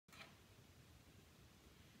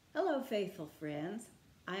Hello, faithful friends.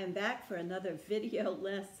 I am back for another video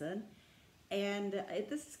lesson, and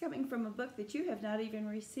this is coming from a book that you have not even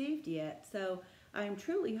received yet. So I am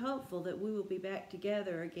truly hopeful that we will be back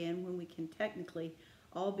together again when we can technically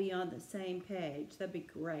all be on the same page. That'd be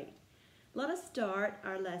great. Let us start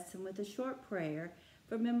our lesson with a short prayer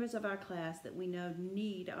for members of our class that we know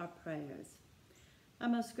need our prayers. Our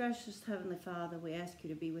most gracious Heavenly Father, we ask you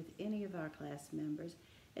to be with any of our class members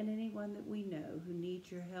and anyone that we know who needs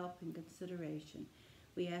your help and consideration.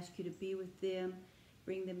 We ask you to be with them,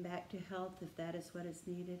 bring them back to health if that is what is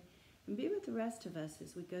needed, and be with the rest of us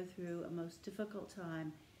as we go through a most difficult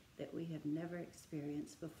time that we have never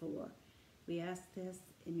experienced before. We ask this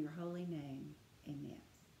in your holy name. Amen.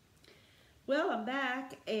 Well, I'm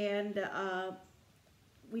back, and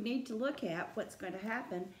we need to look at what's going to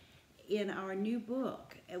happen in our new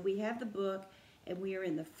book. And we have the book, and we are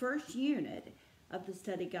in the first unit of the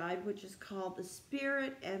study guide, which is called The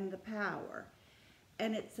Spirit and the Power.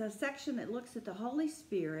 And it's a section that looks at the Holy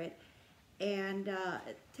Spirit, and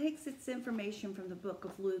it takes its information from the book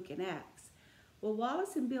of Luke and Acts. Well,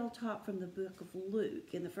 Wallace and Bill taught from the book of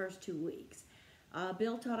Luke in the first 2 weeks.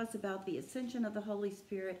 Bill taught us about the ascension of the Holy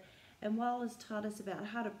Spirit, and Wallace taught us about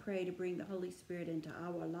how to pray to bring the Holy Spirit into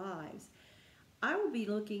our lives. I will be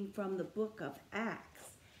looking from the book of Acts.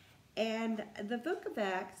 And the book of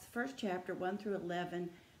Acts, first chapter, 1 through 11,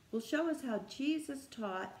 will show us how Jesus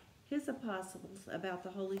taught his apostles about the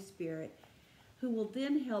Holy Spirit, who will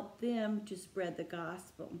then help them to spread the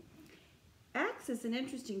gospel. Acts is an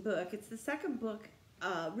interesting book. It's the second book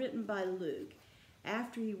written by Luke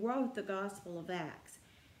after he wrote the Gospel of Acts.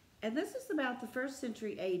 And this is about the first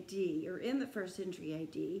century A.D., or in the first century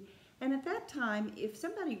A.D., and at that time, if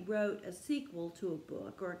somebody wrote a sequel to a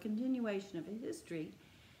book or a continuation of a history,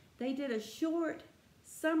 they did a short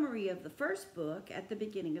summary of the first book at the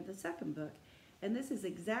beginning of the second book. And this is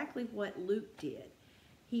exactly what Luke did.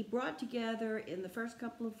 He brought together in the first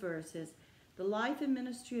couple of verses the life and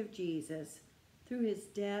ministry of Jesus through his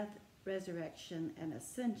death, resurrection, and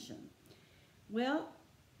ascension. Well,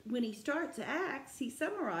 when he starts Acts, he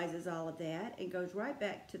summarizes all of that and goes right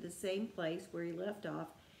back to the same place where he left off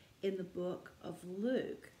in the book of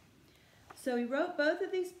Luke. So he wrote both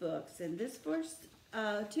of these books, and this first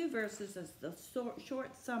 2 verses is the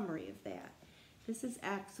short summary of that. This is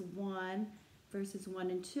Acts 1, verses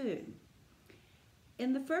 1 and 2.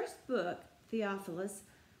 In the first book, Theophilus,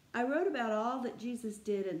 I wrote about all that Jesus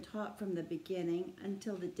did and taught from the beginning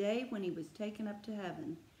until the day when he was taken up to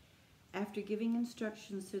heaven, after giving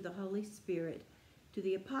instructions through the Holy Spirit to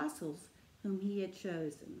the apostles whom he had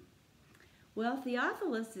chosen. Well,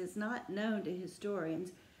 Theophilus is not known to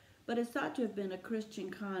historians, but is thought to have been a Christian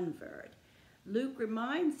convert. Luke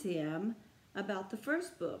reminds him about the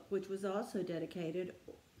first book, which was also dedicated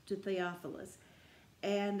to Theophilus,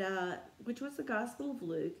 and which was the Gospel of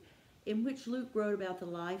Luke, in which Luke wrote about the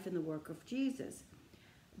life and the work of Jesus.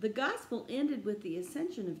 The Gospel ended with the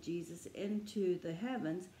ascension of Jesus into the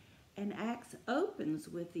heavens, and Acts opens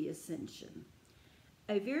with the ascension.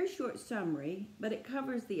 A very short summary, but it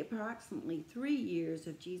covers the approximately 3 years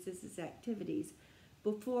of Jesus' activities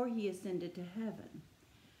before he ascended to heaven.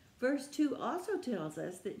 Verse 2 also tells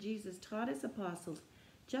us that Jesus taught his apostles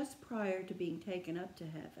just prior to being taken up to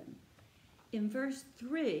heaven. In verse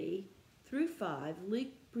 3 through 5, Luke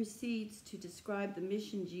proceeds to describe the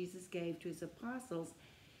mission Jesus gave to his apostles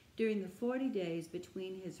during the 40 days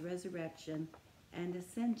between his resurrection and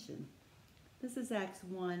ascension. This is Acts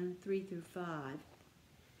 1, 3 through 5.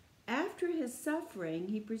 After his suffering,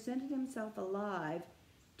 he presented himself alive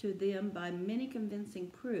to them by many convincing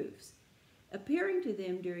proofs, appearing to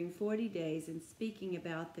them during 40 days and speaking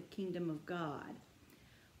about the kingdom of God.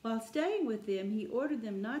 While staying with them, he ordered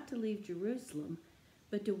them not to leave Jerusalem,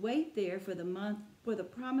 but to wait there for the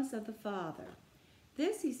promise of the Father.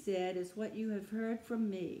 This, he said, is what you have heard from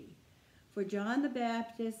me. For John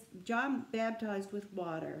baptized with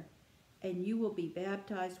water, and you will be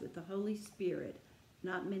baptized with the Holy Spirit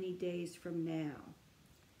not many days from now.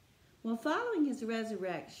 Well, following his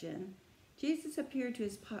resurrection, Jesus appeared to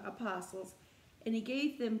his apostles, and he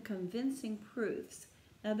gave them convincing proofs.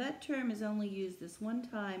 Now, that term is only used this one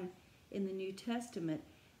time in the New Testament,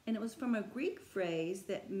 and it was from a Greek phrase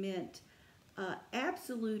that meant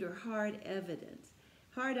absolute or hard evidence.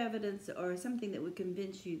 Hard evidence, or something that would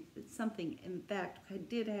convince you that something, in fact,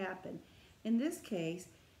 did happen. In this case,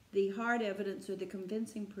 the hard evidence or the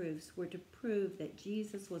convincing proofs were to prove that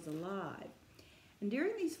Jesus was alive. And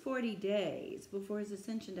during these 40 days before his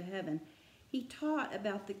ascension to heaven, he taught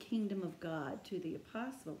about the kingdom of God to the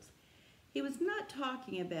apostles. He was not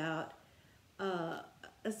talking about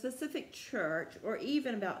a specific church or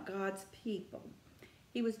even about God's people.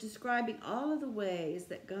 He was describing all of the ways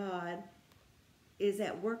that God is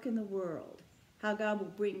at work in the world, how God will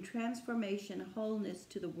bring transformation, wholeness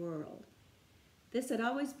to the world. This had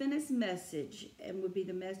always been his message and would be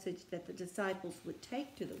the message that the disciples would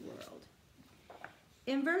take to the world.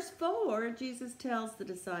 In verse 4, Jesus tells the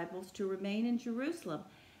disciples to remain in Jerusalem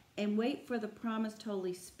and wait for the promised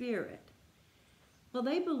Holy Spirit. Well,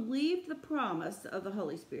 they believed the promise of the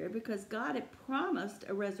Holy Spirit because God had promised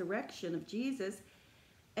a resurrection of Jesus,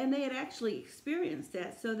 and they had actually experienced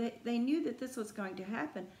that, so they knew that this was going to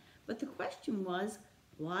happen. But the question was,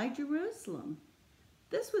 why Jerusalem?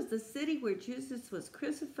 This was the city where Jesus was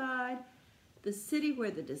crucified, the city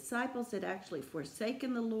where the disciples had actually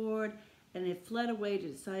forsaken the Lord and had fled away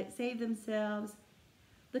to save themselves.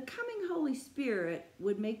 The coming Holy Spirit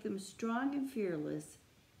would make them strong and fearless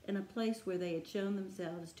in a place where they had shown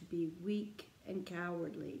themselves to be weak and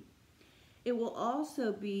cowardly. It will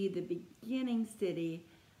also be the beginning city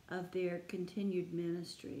of their continued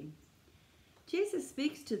ministry. Jesus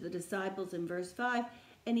speaks to the disciples in verse 5,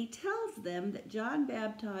 and he tells them that John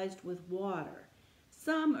baptized with water.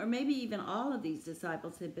 Some, or maybe even all of these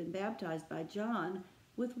disciples, had been baptized by John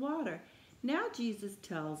with water. Now Jesus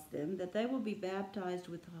tells them that they will be baptized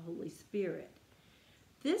with the Holy Spirit.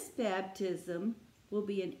 This baptism will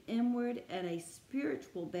be an inward and a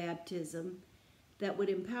spiritual baptism that would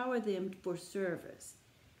empower them for service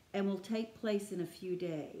and will take place in a few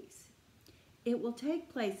days. It will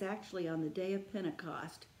take place actually on the day of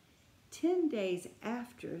Pentecost, 10 days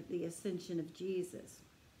after the ascension of Jesus.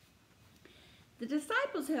 The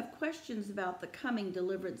disciples have questions about the coming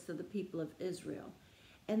deliverance of the people of Israel,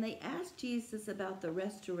 and they ask Jesus about the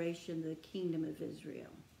restoration of the kingdom of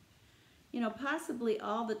Israel. Possibly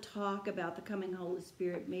all the talk about the coming Holy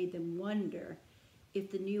Spirit made them wonder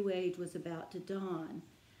if the new age was about to dawn.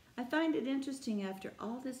 I find it interesting, after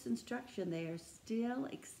all this instruction, they are still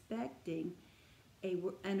expecting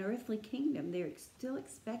an earthly kingdom. They're still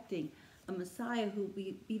expecting a Messiah who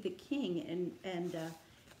will be the king and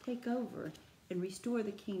take over and restore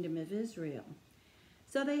the kingdom of Israel.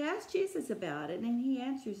 So they ask Jesus about it, and he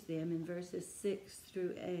answers them in verses 6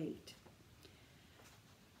 through 8.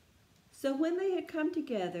 So when they had come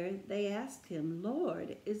together, they asked him,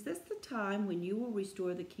 "Lord, is this the time when you will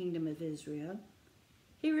restore the kingdom of Israel?"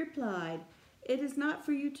 He replied, "It is not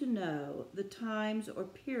for you to know the times or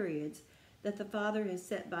periods that the Father has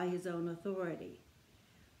set by his own authority.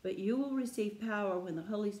 But you will receive power when the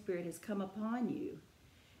Holy Spirit has come upon you,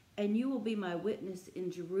 and you will be my witness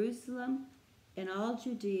in Jerusalem, in all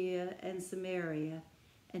Judea and Samaria,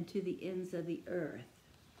 and to the ends of the earth."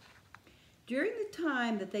 During the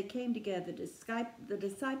time that they came together, the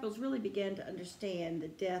disciples really began to understand the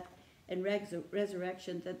death and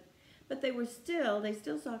resurrection, but they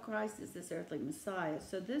still saw Christ as this earthly Messiah.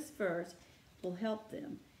 So this verse will help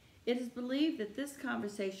them. It is believed that this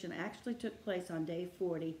conversation actually took place on day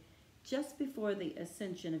 40, just before the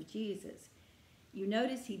ascension of Jesus. You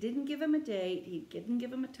notice he didn't give him a date, he didn't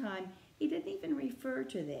give him a time, he didn't even refer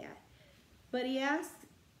to that. But they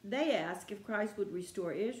asked if Christ would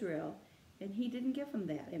restore Israel, and he didn't give them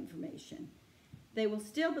that information. They will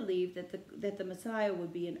still believe that the Messiah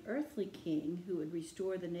would be an earthly king who would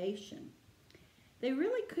restore the nation. They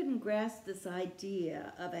really couldn't grasp this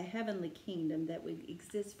idea of a heavenly kingdom that would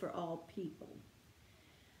exist for all people.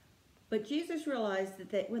 But Jesus realized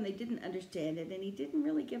that when they didn't understand it, and he didn't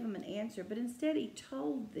really give them an answer, but instead he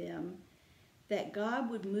told them that God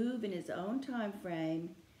would move in his own time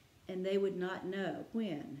frame and they would not know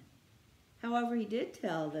when. However, he did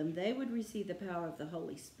tell them they would receive the power of the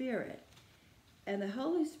Holy Spirit, and the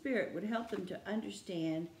Holy Spirit would help them to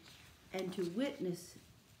understand and to witness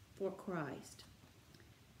for Christ.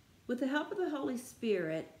 With the help of the Holy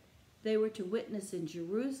Spirit, they were to witness in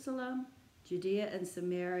Jerusalem, Judea and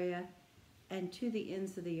Samaria, and to the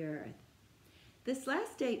ends of the earth. This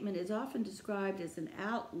last statement is often described as an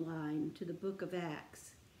outline to the book of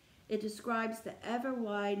Acts. It describes the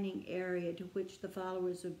ever-widening area to which the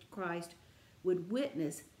followers of Christ would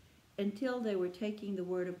witness until they were taking the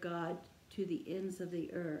word of God to the ends of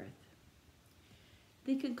the earth.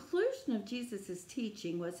 The conclusion of Jesus'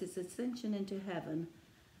 teaching was his ascension into heaven,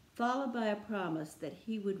 followed by a promise that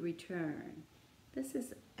he would return. This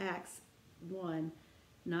is Acts 1,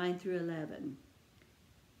 9 through 11.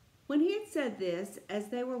 When he had said this, as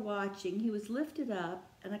they were watching, he was lifted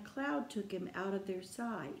up, and a cloud took him out of their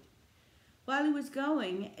sight. While he was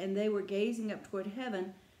going, and they were gazing up toward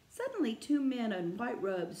heaven, suddenly 2 men in white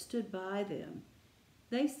robes stood by them.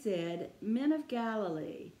 They said, "Men of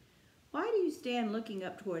Galilee, why do you stand looking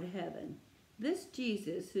up toward heaven? This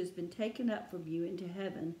Jesus, who has been taken up from you into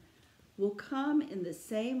heaven, will come in the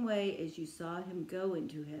same way as you saw him go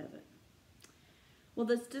into heaven. Well,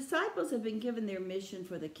 the disciples have been given their mission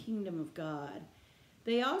for the kingdom of God.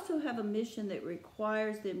 They also have a mission that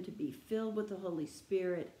requires them to be filled with the Holy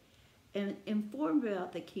Spirit and informed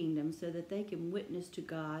about the kingdom so that they can witness to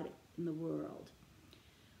God in the world.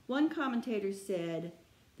 One commentator said,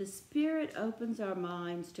 "The Spirit opens our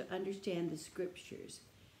minds to understand the Scriptures.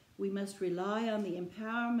 We must rely on the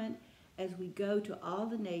empowerment as we go to all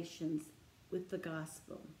the nations with the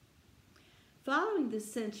gospel." Following the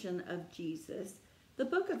ascension of Jesus, the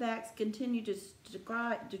book of Acts continued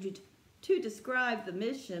to describe the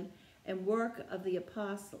mission and work of the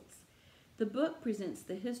apostles. The book presents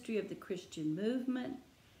the history of the Christian movement,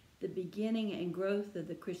 the beginning and growth of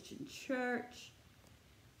the Christian church.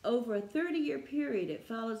 Over a 30-year period, it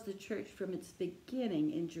follows the church from its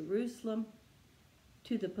beginning in Jerusalem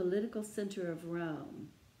to the political center of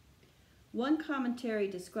Rome. One commentary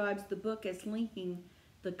describes the book as linking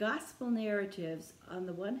the gospel narratives on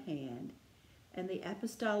the one hand and the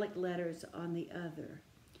apostolic letters on the other.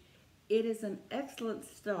 It is an excellent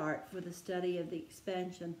start for the study of the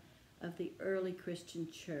expansion of the early Christian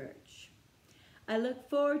church. I look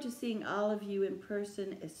forward to seeing all of you in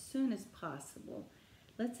person as soon as possible.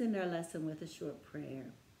 Let's end our lesson with a short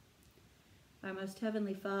prayer. Our most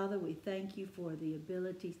heavenly Father, we thank you for the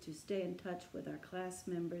ability to stay in touch with our class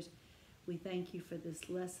members. We thank you for this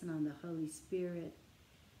lesson on the Holy Spirit,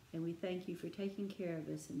 and we thank you for taking care of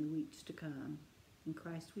us in the weeks to come. In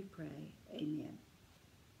Christ we pray. Amen.